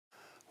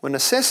When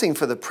assessing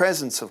for the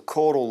presence of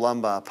caudal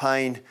lumbar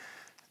pain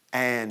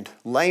and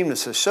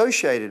lameness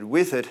associated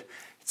with it,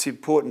 it's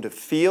important to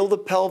feel the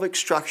pelvic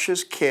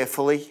structures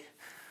carefully,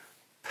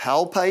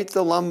 palpate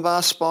the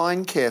lumbar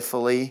spine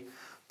carefully,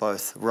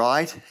 both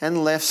right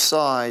and left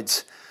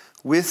sides,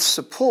 with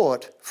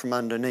support from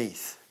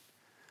underneath.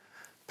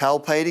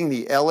 Palpating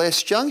the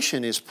LS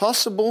junction is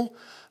possible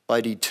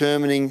by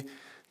determining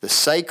the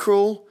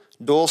sacral,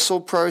 dorsal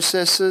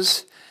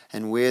processes,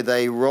 and where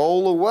they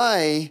roll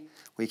away,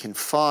 we can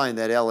find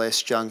that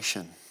LS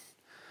junction.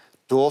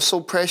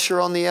 Dorsal pressure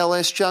on the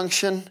LS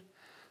junction,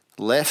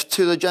 left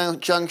to the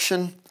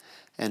junction,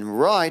 and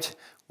right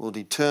will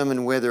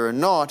determine whether or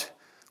not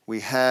we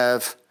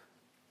have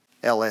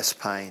LS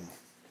pain.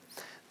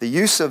 The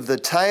use of the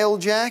tail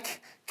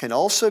jack can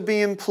also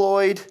be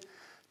employed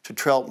to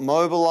help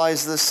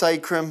mobilize the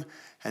sacrum,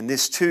 and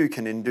this too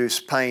can induce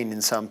pain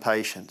in some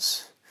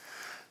patients.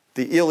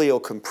 The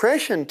ileal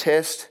compression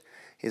test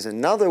is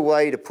another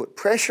way to put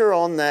pressure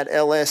on that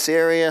LS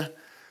area,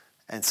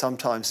 and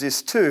sometimes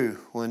this too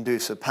will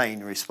induce a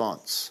pain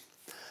response.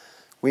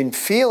 When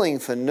feeling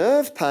for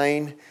nerve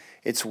pain,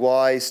 it's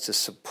wise to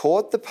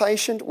support the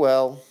patient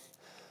well,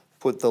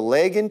 put the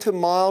leg into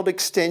mild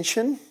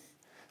extension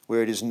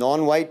where it is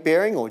non-weight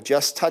bearing or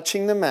just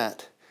touching the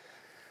mat.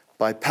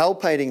 By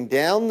palpating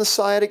down the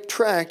sciatic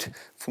tract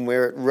from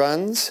where it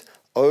runs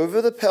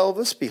over the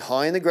pelvis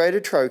behind the greater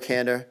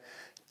trochanter,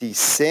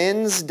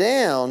 descends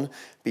down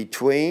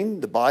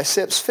between the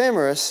biceps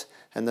femoris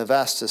and the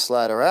vastus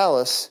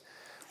lateralis,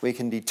 we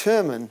can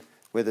determine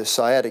whether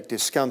sciatic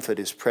discomfort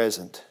is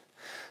present.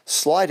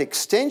 Slight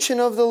extension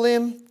of the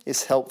limb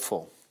is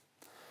helpful.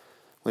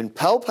 When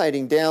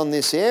palpating down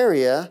this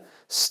area,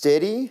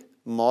 steady,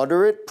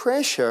 moderate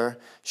pressure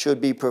should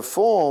be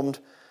performed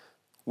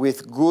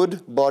with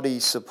good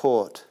body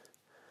support.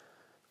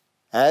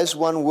 As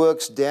one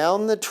works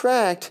down the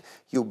tract,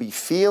 you'll be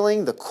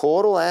feeling the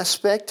caudal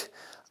aspect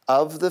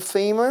of the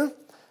femur,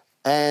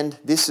 and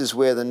this is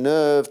where the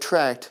nerve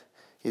tract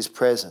is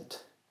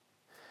present.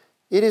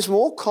 It is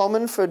more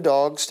common for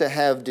dogs to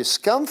have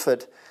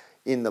discomfort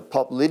in the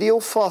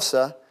popliteal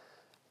fossa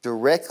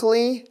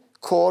directly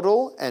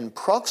caudal and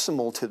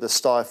proximal to the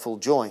stifle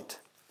joint.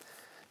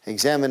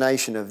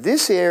 Examination of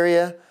this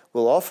area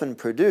will often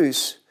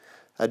produce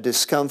a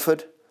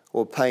discomfort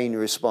or pain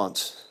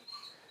response.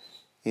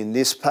 In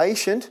this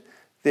patient,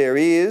 there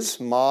is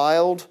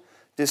mild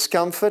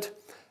discomfort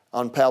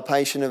on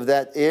palpation of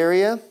that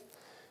area.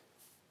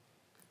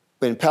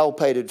 When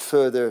palpated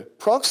further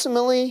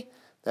proximally,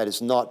 that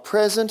is not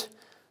present,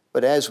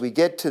 but as we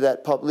get to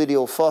that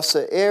popliteal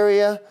fossa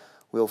area,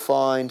 we'll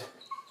find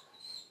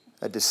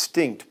a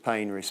distinct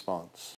pain response.